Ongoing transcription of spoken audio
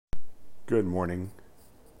Good morning.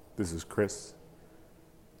 This is Chris,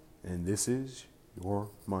 and this is Your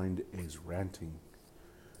Mind is Ranting.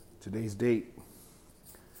 Today's date,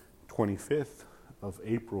 25th of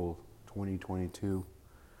April, 2022.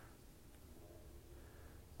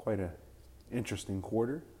 Quite an interesting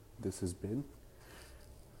quarter this has been.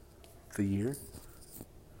 The year.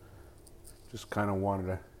 Just kind of wanted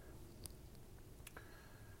to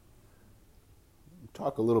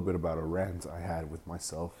talk a little bit about a rant I had with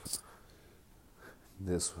myself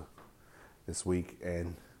this week,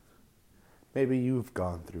 and maybe you've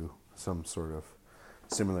gone through some sort of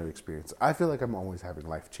similar experience. I feel like I'm always having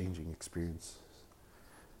life-changing experiences.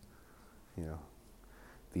 You know,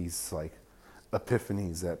 these like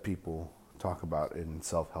epiphanies that people talk about in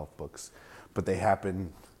self-help books, but they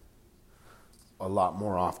happen a lot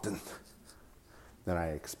more often than I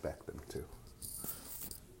expect them to.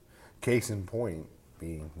 Case in point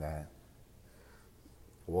being that,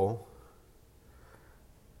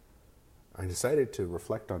 I decided to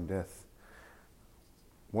reflect on death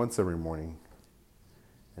once every morning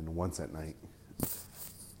and once at night,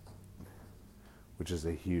 which is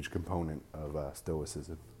a huge component of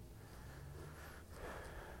Stoicism.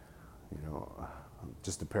 You know,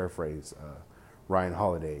 just to paraphrase Ryan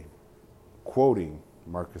Holiday, quoting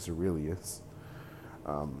Marcus Aurelius,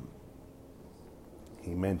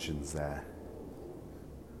 he mentions that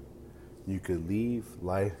you could leave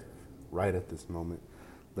life right at this moment.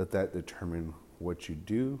 Let that determine what you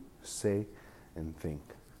do, say, and think.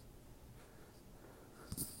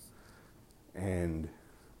 And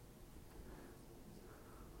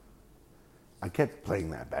I kept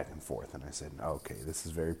playing that back and forth, and I said, okay, this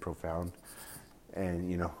is very profound. And,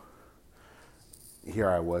 you know, here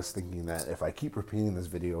I was thinking that if I keep repeating this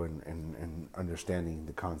video and understanding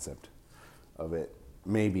the concept of it,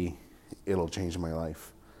 maybe it'll change my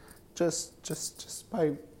life. Just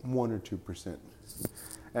by 1 or 2%.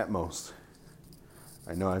 At most.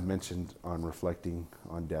 I know I've mentioned on reflecting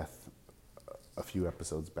on death a few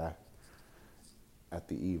episodes back at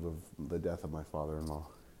the eve of the death of my father-in-law.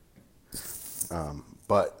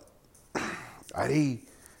 But I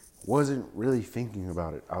wasn't really thinking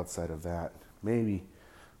about it outside of that. Maybe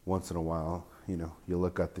once in a while, you know, you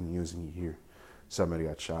look at the news and you hear somebody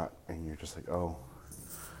got shot and you're just like, oh,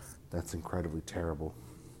 that's incredibly terrible.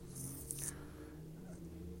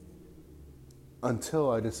 Until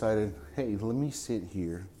I decided, hey, let me sit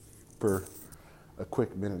here for a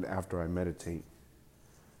quick minute after I meditate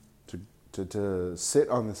to sit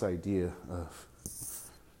on this idea of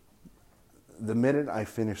the minute I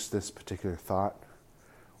finish this particular thought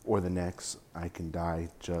or the next, I can die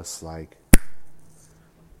just like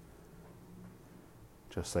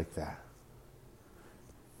that.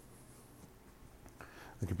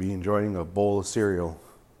 I could be enjoying a bowl of cereal,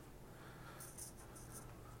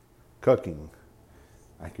 cooking.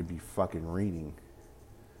 I could be fucking reading,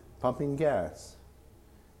 pumping gas,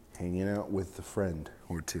 hanging out with a friend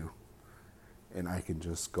or two, and I can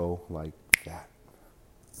just go like that.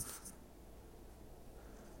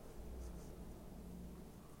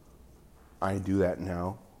 I do that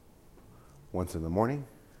now, once in the morning,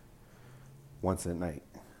 once at night.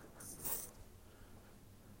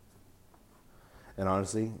 And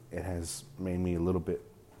honestly, it has made me a little bit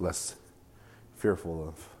less fearful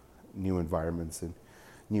of new environments and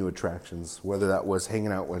new attractions, whether that was hanging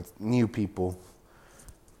out with new people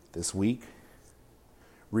this week,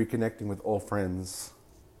 reconnecting with old friends,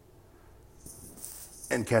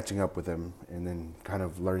 and catching up with them, and then kind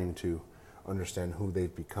of learning to understand who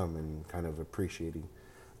they've become and kind of appreciating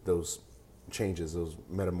those changes, those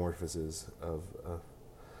metamorphoses of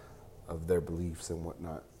their beliefs and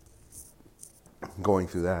whatnot. Going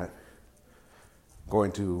through that,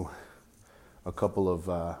 going to a couple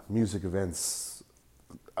of music events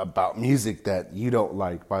about music that you don't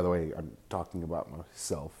like. By the way, I'm talking about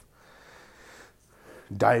myself.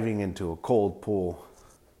 Diving into a cold pool,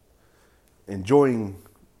 enjoying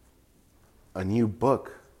a new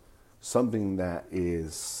book, something that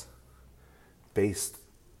is based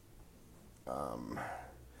on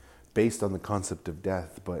the concept of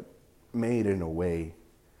death, but made in a way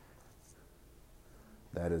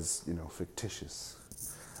that is, you know, fictitious.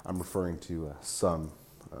 I'm referring to Some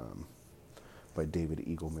by David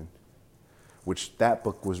Eagleman, which that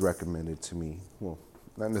book was recommended to me. Well,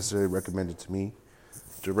 not necessarily recommended to me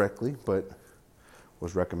directly, but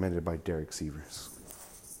was recommended by Derek Sievers.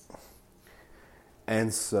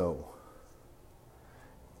 And so,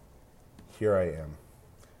 here I am.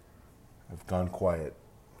 I've gone quiet.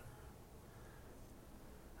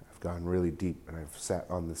 I've gone really deep, and I've sat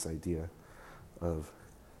on this idea of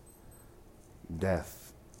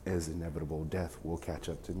death is inevitable. Death will catch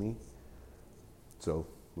up to me. So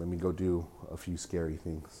let me go do a few scary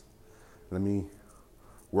things. Let me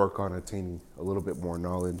work on attaining a little bit more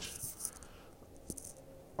knowledge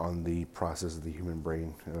on the process of the human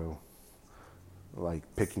brain, like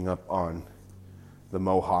picking up on the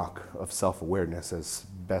mohawk of self-awareness, as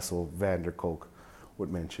Bessel van der Kolk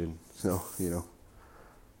would mention. So, the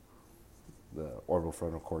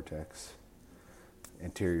orbitofrontal cortex,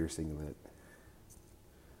 anterior cingulate,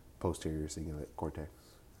 posterior cingulate cortex,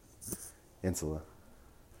 insula.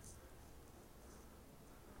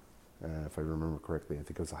 If I remember correctly, I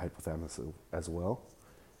think it was the hypothalamus as well.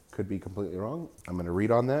 Could be completely wrong. I'm going to read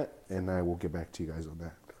on that, and I will get back to you guys on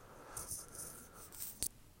that.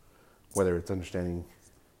 Whether it's understanding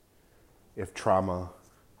if trauma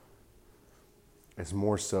is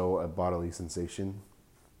more so a bodily sensation,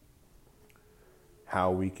 how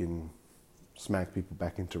we can smack people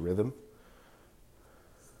back into rhythm,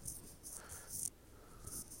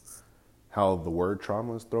 how the word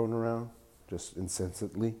trauma is thrown around just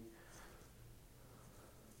insensately,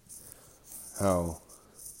 how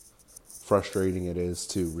frustrating it is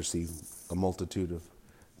to receive a multitude of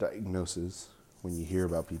diagnoses when you hear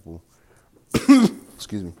about people,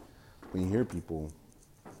 excuse me, when you hear people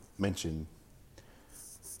mention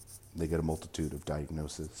they get a multitude of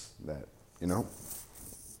diagnoses that,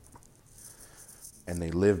 and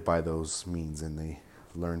they live by those means, and they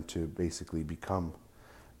learn to basically become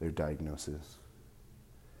their diagnosis,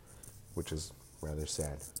 which is rather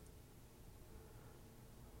sad.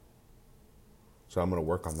 So I'm going to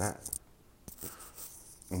work on that.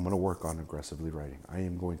 I'm going to work on aggressively writing. I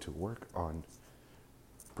am going to work on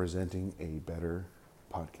presenting a better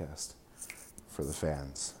podcast for the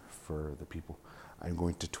fans, for the people. I'm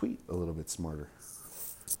going to tweet a little bit smarter.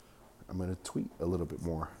 I'm going to tweet a little bit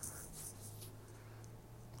more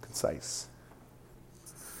concise.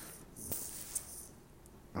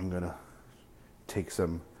 I'm going to take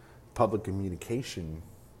some public communication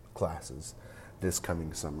classes this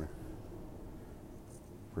coming summer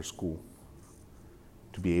for school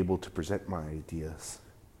to be able to present my ideas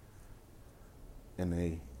in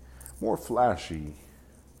a more flashy,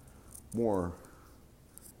 more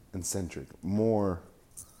eccentric, more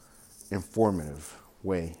informative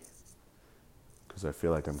way, because I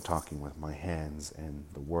feel like I'm talking with my hands and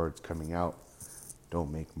the words coming out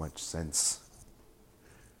don't make much sense.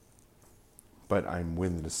 But I'm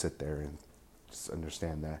willing to sit there and just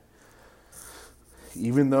understand that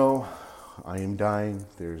even though I am dying,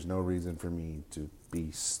 there's no reason for me to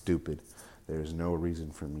be stupid. There's no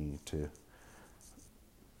reason for me to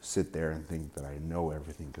sit there and think that I know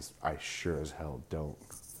everything, because I sure as hell don't.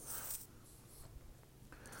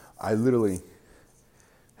 I literally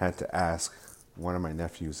had to ask one of my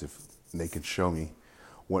nephews if they could show me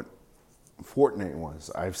what Fortnite was.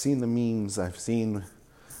 I've seen the memes, I've seen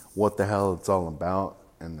what the hell it's all about,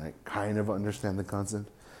 and I kind of understand the concept,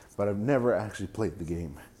 but I've never actually played the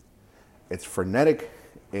game. It's frenetic,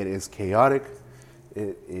 it is chaotic,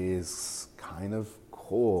 it is kind of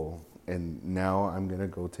cool, and now I'm going to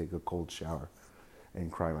go take a cold shower and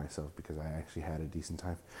cry myself because I actually had a decent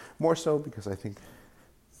time. More so because I think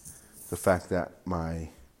the fact that my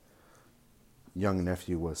young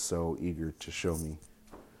nephew was so eager to show me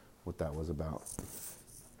what that was about.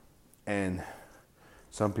 And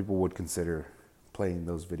some people would consider playing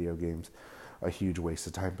those video games a huge waste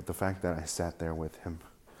of time, but the fact that I sat there with him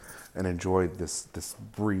and enjoyed these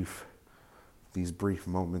brief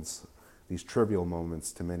moments, these trivial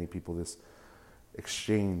moments to many people, this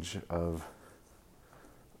exchange of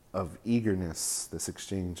eagerness, this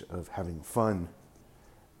exchange of having fun,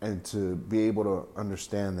 and to be able to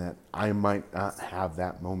understand that I might not have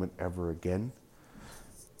that moment ever again,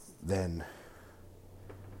 then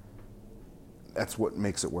that's what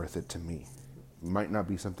makes it worth it to me. It might not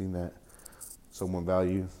be something that someone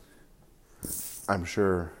values. I'm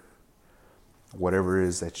sure whatever it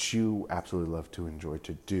is that you absolutely love to enjoy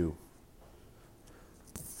to do,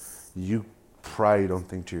 you probably don't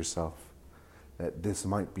think to yourself that this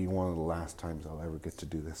might be one of the last times I'll ever get to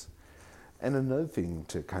do this. And another thing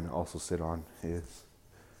to kind of also sit on is,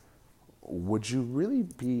 would you really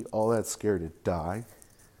be all that scared to die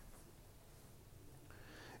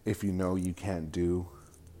if you know you can't do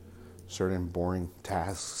certain boring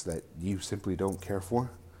tasks that you simply don't care for?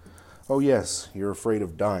 Oh yes, you're afraid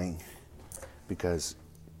of dying because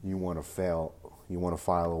you want to file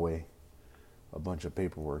away a bunch of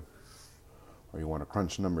paperwork, or you want to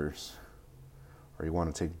crunch numbers, or you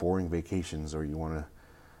want to take boring vacations, or you want to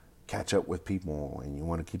catch up with people, and you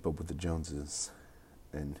want to keep up with the Joneses,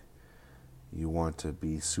 and you want to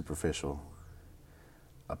be superficial,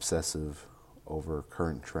 obsessive over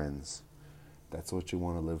current trends. That's what you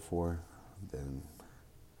want to live for. then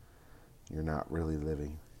you're not really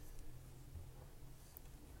living.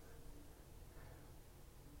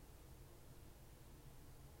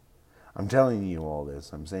 I'm telling you all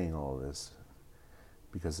this, I'm saying all this,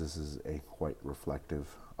 because this is a quite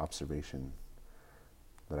reflective observation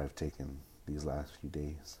that I've taken these last few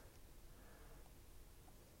days.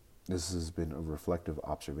 This has been a reflective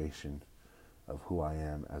observation of who I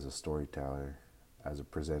am as a storyteller, as a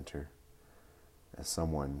presenter, as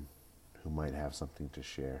someone who might have something to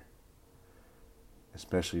share.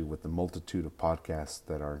 Especially with the multitude of podcasts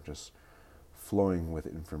that are just flowing with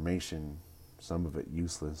information, some of it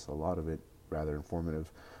useless, a lot of it rather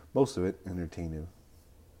informative, most of it entertaining.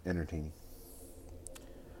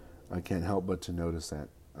 I can't help but to notice that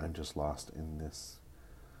I'm just lost in this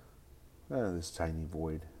tiny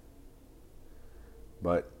void.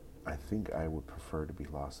 But I think I would prefer to be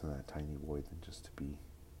lost in that tiny void than just to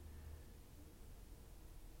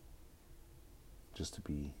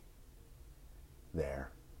be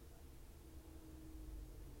there.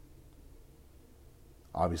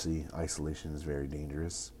 Obviously, isolation is very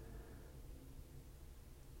dangerous,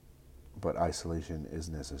 but isolation is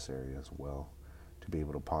necessary as well to be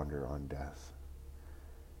able to ponder on death.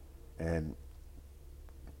 And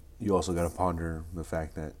you also got to ponder the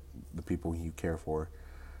fact that the people you care for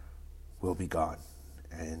will be gone,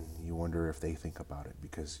 and you wonder if they think about it,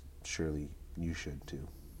 because surely you should too.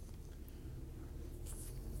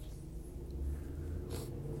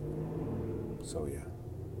 So yeah,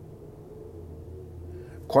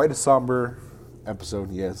 quite a somber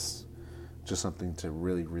episode, yes. Just something to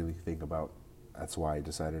really, really think about. That's why I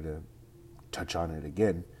decided to touch on it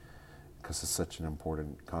again, because it's such an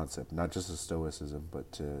important concept, not just to Stoicism,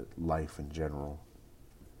 but to life in general.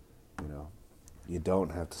 You know, you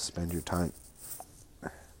don't have to spend your time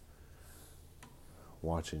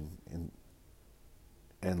watching in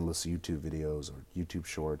endless YouTube videos or YouTube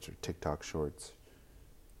shorts or TikTok shorts.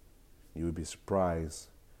 You would be surprised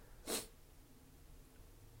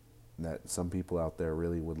that some people out there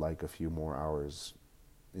really would like a few more hours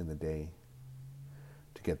in the day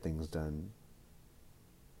to get things done.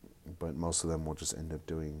 But most of them will just end up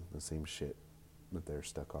doing the same shit that they're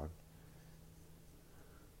stuck on.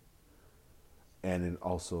 And it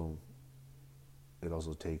also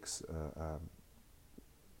takes a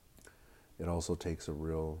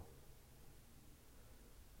real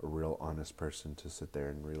honest person to sit there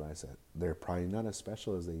and realize that they're probably not as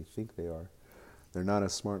special as they think they are. They're not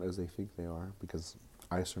as smart as they think they are, because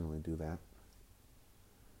I certainly do that.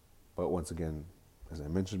 But once again, as I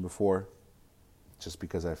mentioned before, just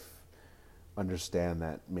because I understand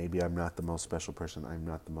that maybe I'm not the most special person, I'm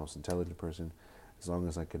not the most intelligent person, as long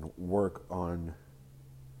as I can work on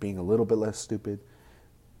being a little bit less stupid,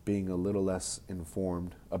 being a little less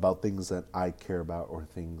informed about things that I care about or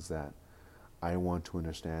things that I want to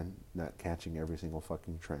understand, not catching every single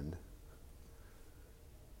fucking trend,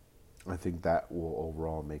 I think that will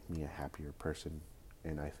overall make me a happier person,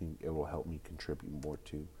 and I think it will help me contribute more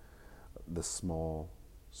to the small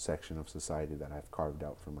section of society that I've carved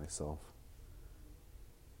out for myself.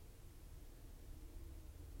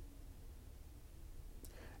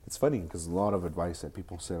 It's funny because a lot of advice that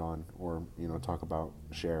people sit on or talk about,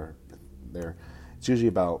 share there, it's usually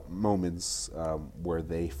about moments where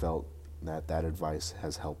they felt that advice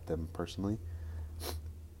has helped them personally.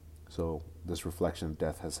 So this reflection of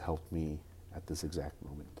death has helped me at this exact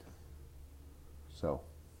moment. So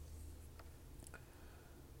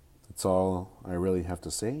that's all I really have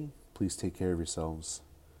to say. Please take care of yourselves.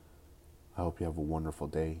 I hope you have a wonderful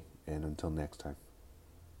day, and until next time.